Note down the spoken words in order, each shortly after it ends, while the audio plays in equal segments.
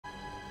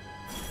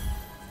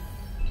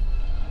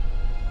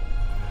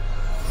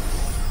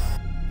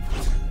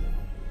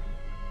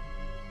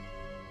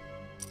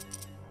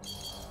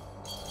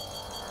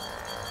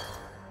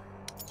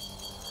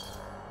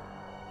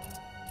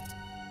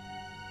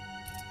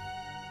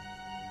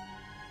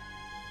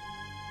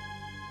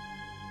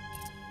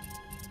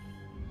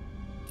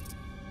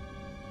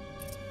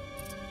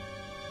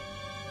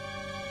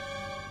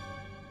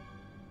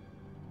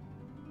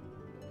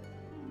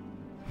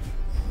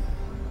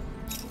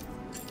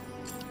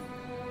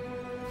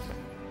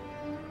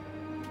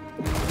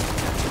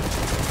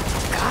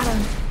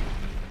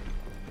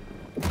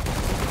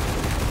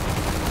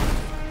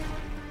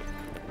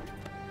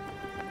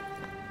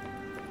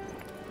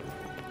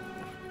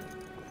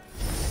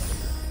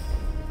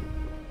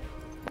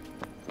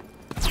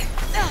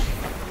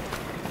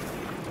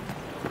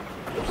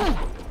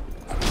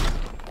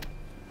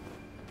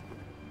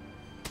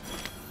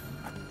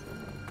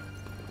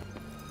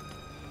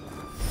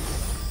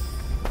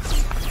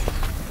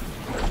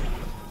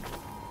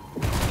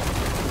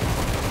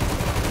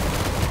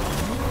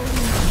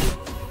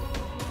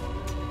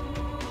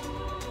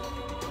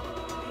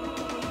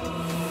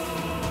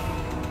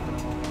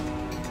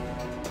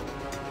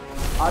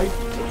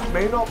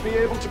may not be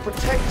able to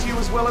protect you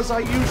as well as I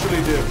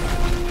usually do.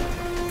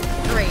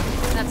 Great,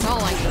 that's all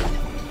I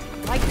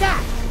need. Like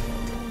that!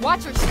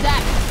 Watch your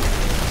step!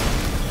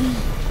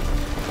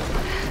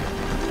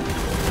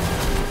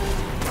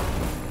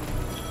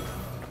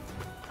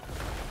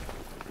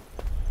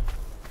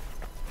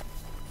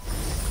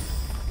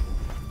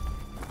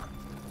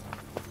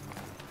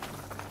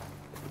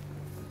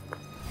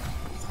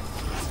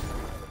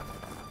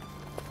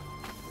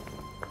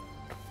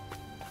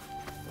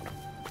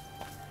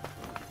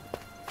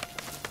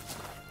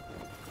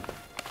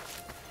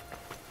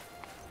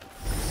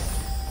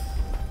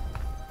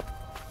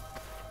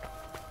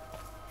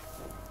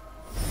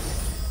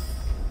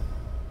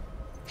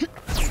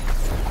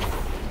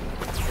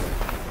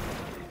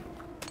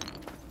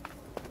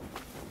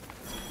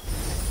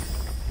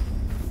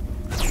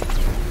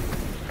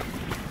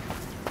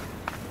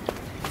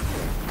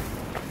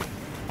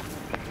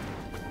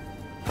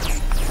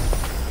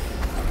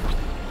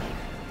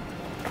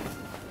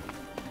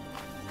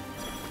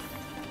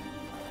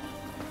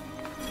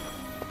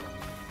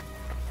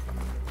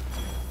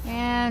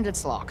 And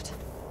it's locked.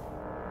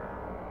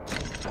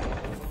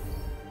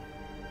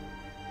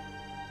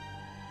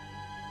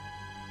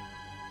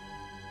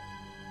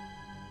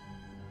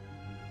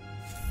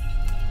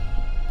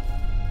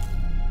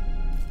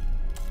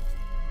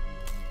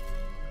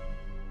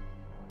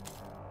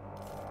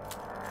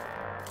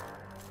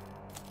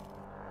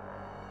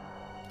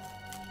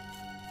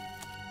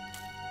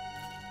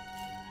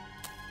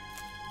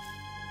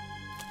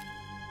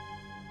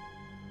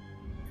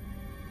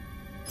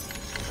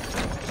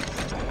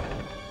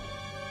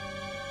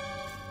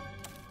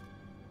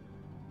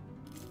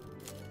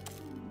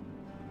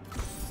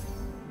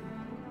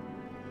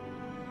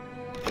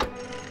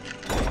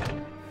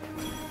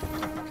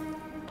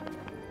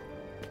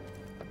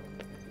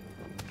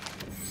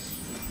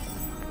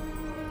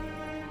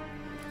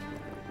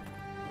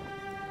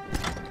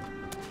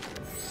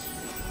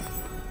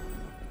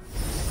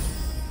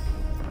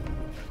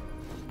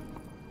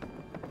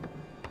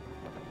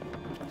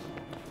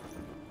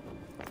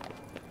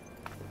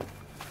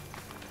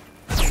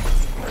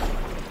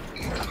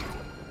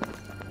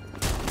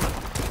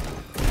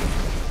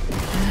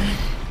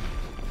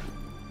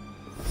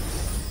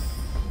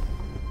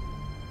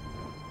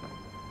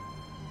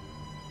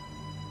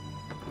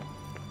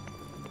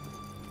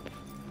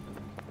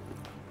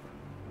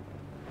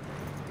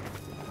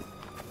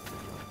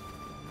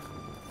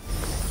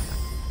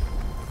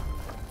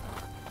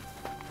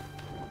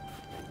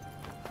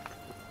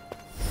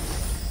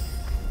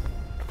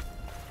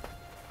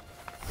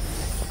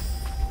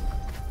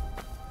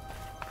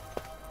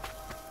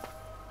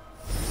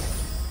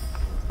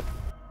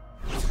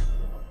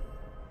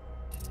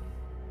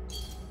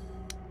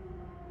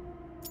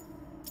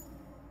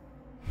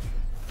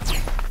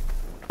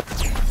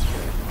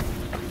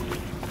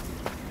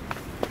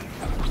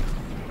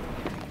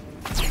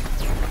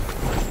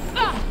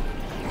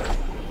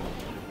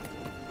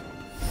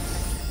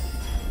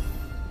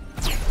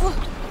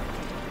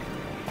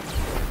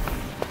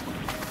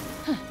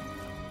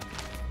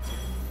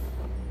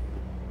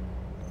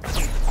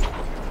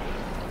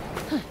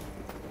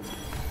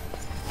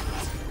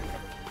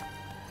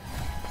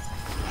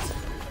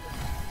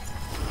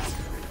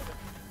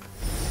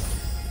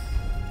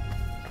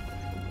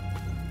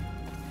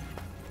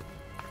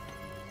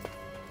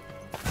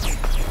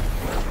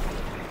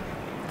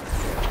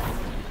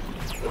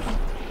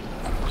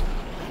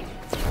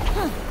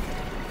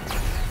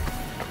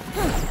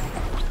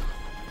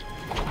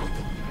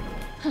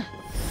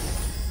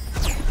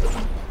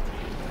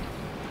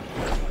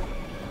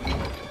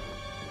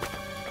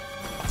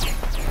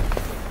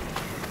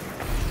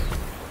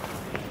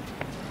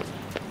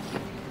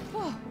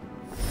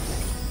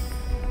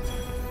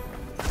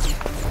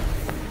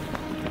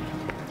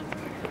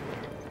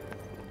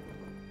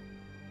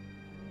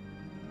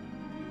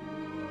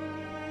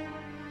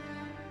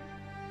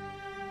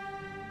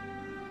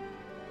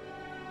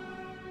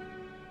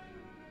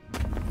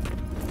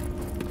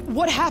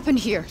 What happened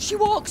here? She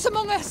walks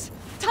among us!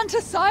 Tanta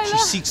Sila! She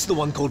seeks the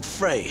one called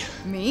Frey.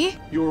 Me?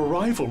 Your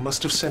arrival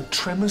must have sent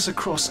tremors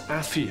across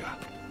Athia.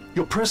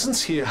 Your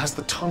presence here has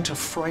the Tanta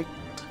frightened.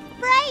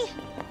 Frey!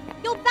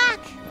 You're back!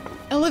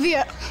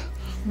 Olivia,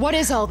 what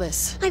is all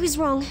this? I was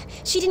wrong.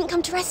 She didn't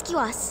come to rescue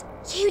us.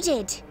 You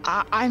did.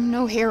 I'm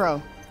no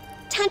hero.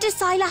 Tanta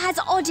Sila has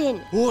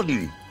Odin.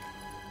 Odin!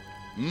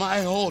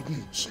 My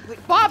Odin!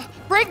 Bob!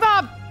 Break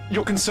Bob!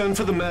 Your concern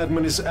for the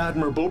madman is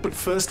admirable, but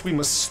first we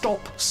must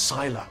stop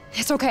Sila.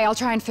 It's okay, I'll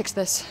try and fix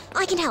this.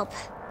 I can help.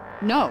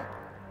 No.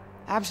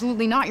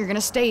 Absolutely not. You're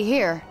gonna stay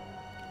here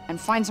and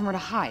find somewhere to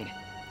hide.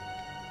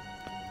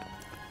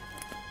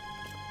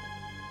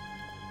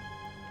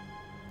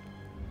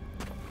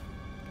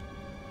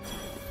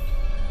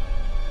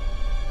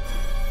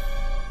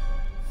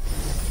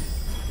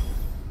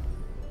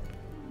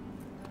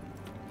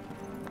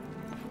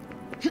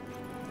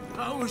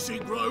 How has she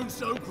grown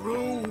so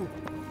cruel?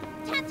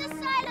 Tanta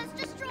Sila's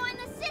destroying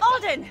the city!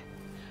 Odin!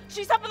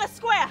 She's up in the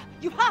square!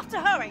 You have to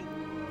hurry!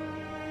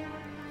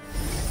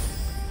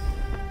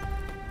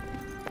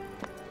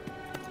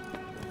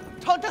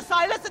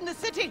 Tanta in the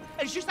city,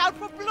 and she's out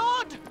for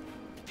blood!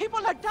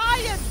 People are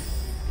dying!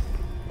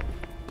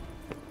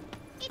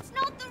 It's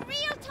not the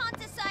real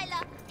Tanta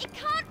Sila. It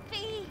can't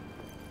be.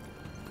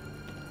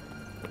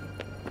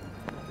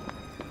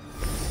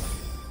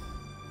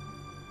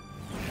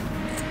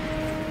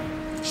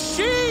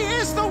 She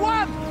is the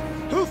one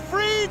who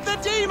freed the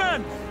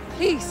demon!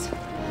 Please,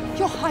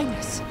 Your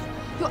Highness,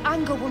 your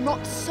anger will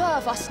not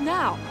serve us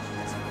now.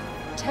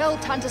 Tell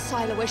Tanta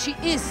Sila where she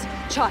is,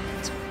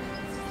 child.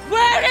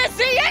 Where is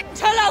the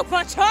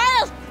interloper,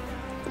 child?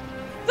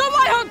 The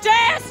one who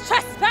dares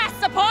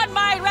trespass upon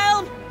my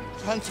realm?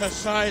 Tanta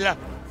Sila.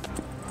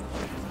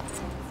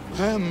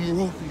 I am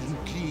Robian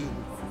King.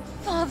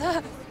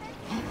 Father!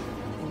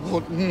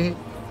 Warden.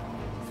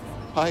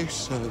 I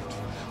served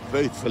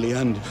faithfully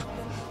under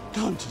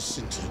Tanta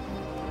Cinta.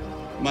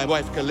 My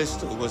wife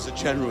Callista was a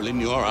general in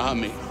your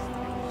army.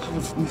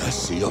 Have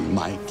mercy on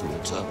my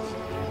daughter.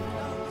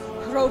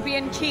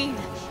 Robian Keen.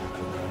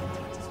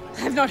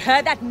 I've not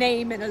heard that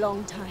name in a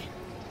long time.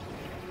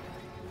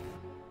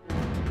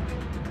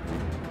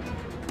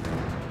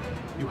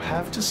 You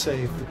have to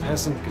save the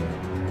peasant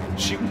girl.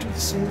 She would do the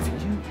same for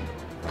you.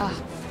 Ah,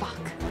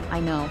 fuck. I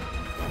know.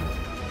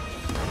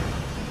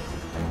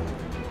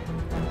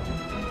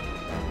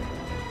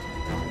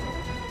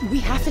 We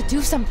have to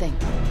do something.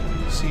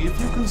 See if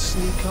you can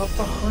sneak up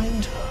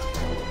behind her.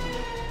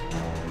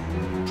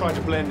 Try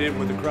to blend in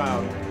with the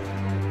crowd.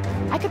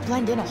 I could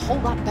blend in a whole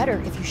lot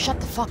better if you shut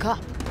the fuck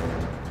up.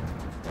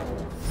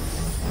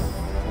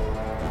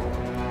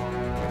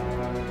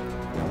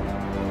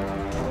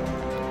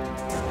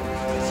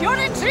 Your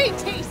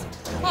entreaties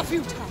are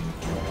futile.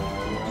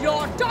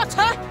 Your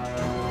daughter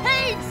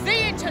aids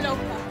the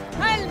interloper,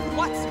 and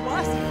what's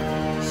worse,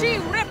 she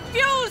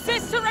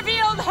refuses to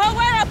reveal her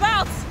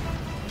whereabouts.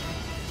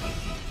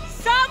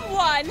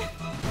 Someone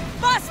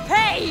must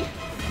pay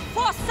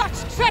for such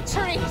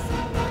treacheries.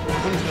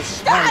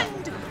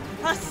 Stand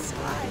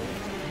aside.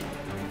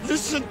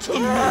 Listen to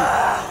me.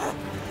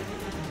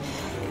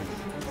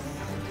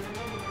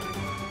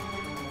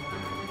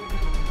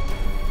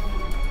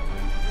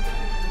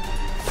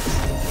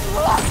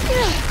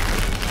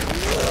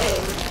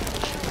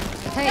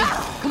 Hey,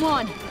 come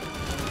on.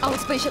 I'll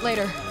explain shit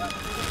later.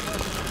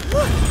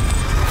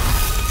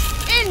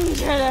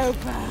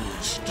 Interloper.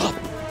 Stop.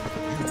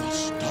 You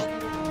must stop.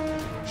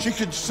 She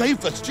can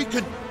save us. She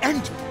can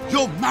end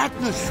your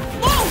madness.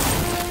 Whoa!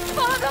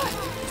 Father!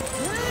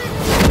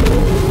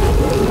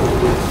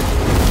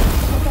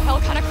 What the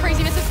hell kind of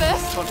craziness is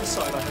this? Tanta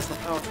Sila has the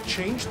power to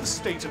change the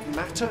state of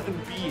matter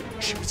and being.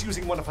 She was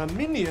using one of her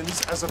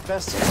minions as a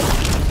vessel.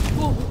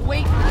 Whoa,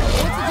 wait, what's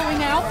it doing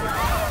now?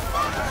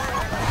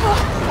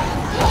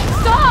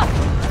 Stop!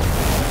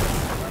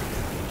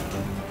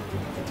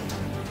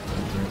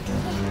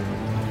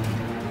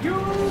 You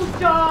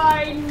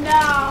die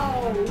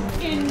now,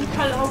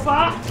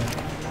 interloper!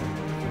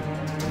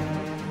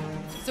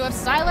 So if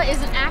Sila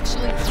isn't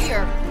actually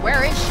here,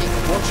 where is she?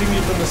 Watching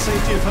you from the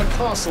safety of her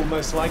castle,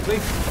 most likely.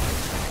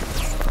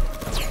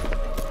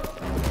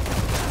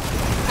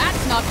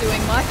 That's not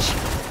doing much.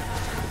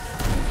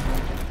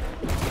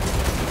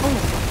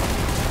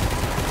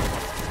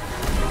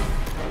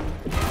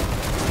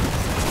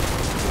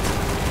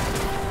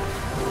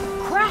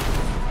 Crap!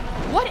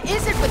 What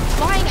is it with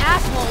flying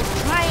assholes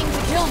trying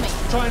to kill me?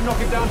 Try and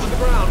knock it down to the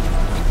ground.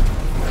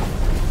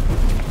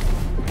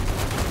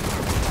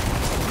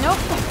 Nope,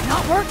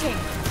 not working.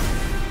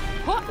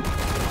 Huh.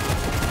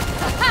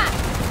 Ha-ha!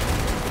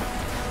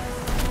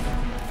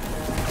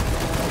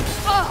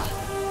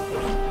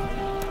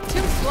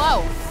 Too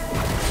slow.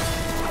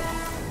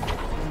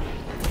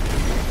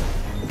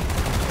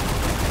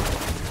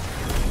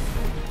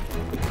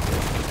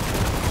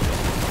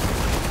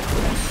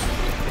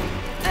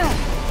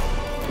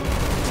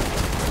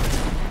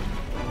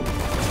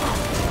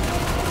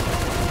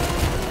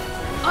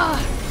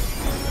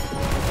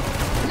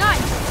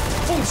 Nice!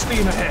 Full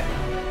steam ahead.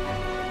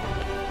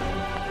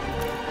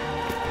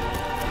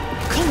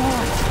 Come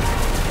on.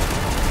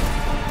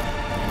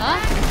 Huh?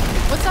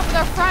 What's up with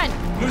our friend?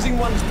 Losing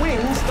one's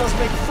wings does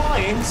make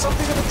flying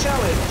something of a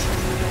challenge.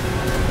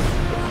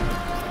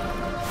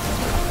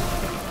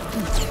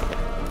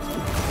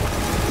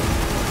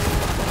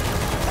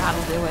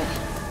 That'll do it.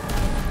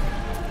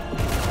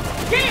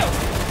 Gil!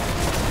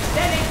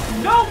 There is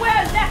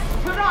nowhere left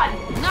to run!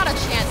 Not a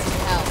chance in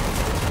hell.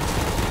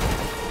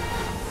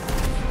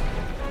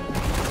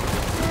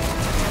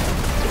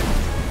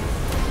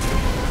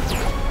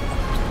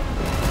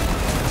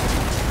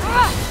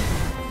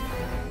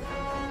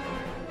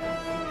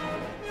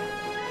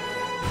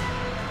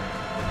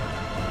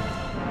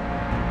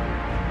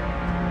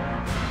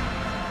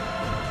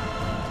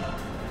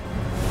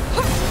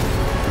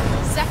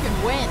 Second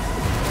wind.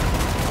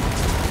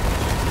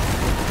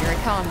 Here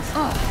it comes.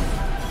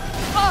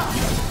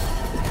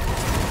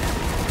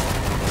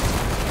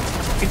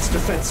 It's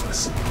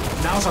defenseless.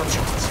 Now's our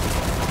chance.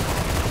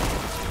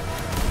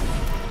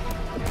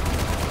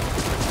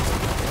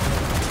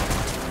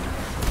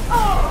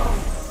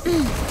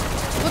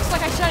 Looks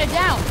like I should shut it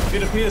down.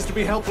 It appears to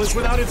be helpless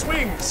without its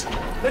wings.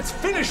 Let's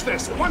finish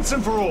this once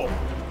and for all.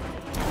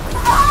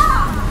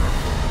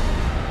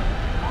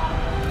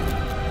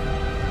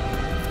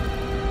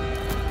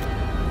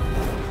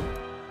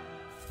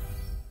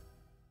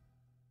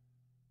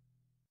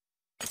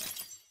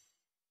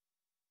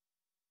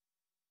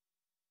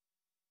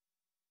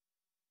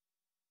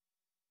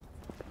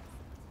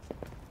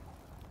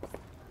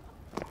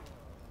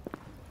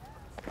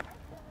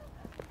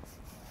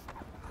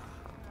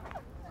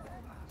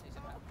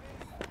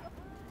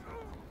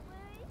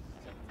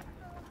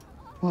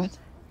 What?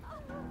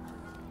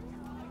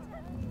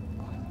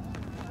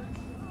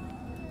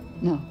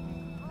 No.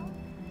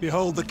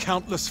 Behold the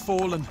countless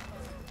fallen,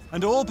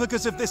 and all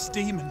because of this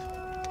demon.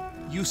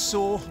 You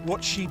saw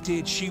what she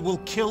did. She will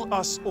kill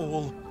us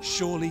all.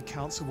 Surely,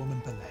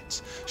 Councilwoman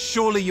Belette.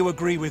 Surely you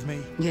agree with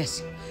me.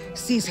 Yes.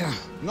 Seize her.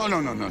 No.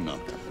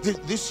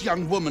 This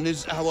young woman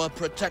is our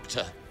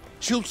protector.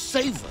 She'll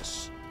save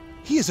us.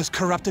 He is as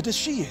corrupted as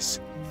she is.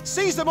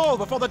 Seize them all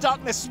before the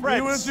darkness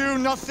spreads. We will do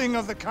nothing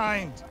of the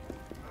kind.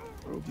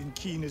 Robin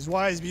Keene is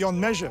wise beyond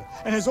measure,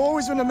 and has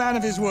always been a man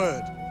of his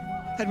word.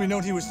 Had we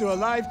known he was still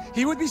alive,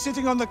 he would be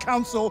sitting on the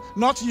council,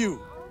 not you.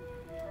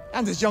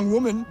 And this young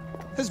woman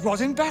has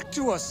brought him back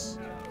to us.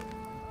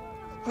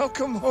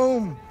 Welcome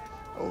home,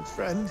 old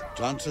friend.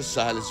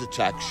 Tantasyla's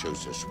attack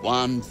shows us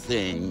one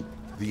thing.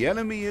 The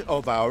enemy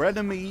of our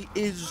enemy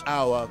is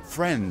our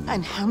friend.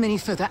 And how many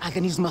further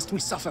agonies must we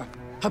suffer?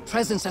 Her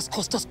presence has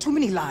cost us too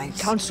many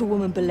lives.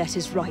 Councilwoman Belette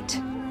is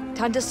right.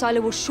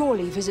 Tantasyla will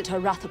surely visit her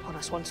wrath upon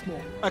us once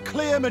more. A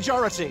clear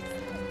majority.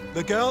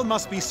 The girl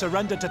must be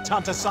surrendered to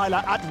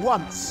Tantasyla at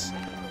once.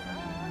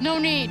 No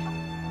need.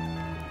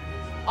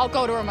 I'll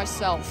go to her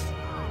myself.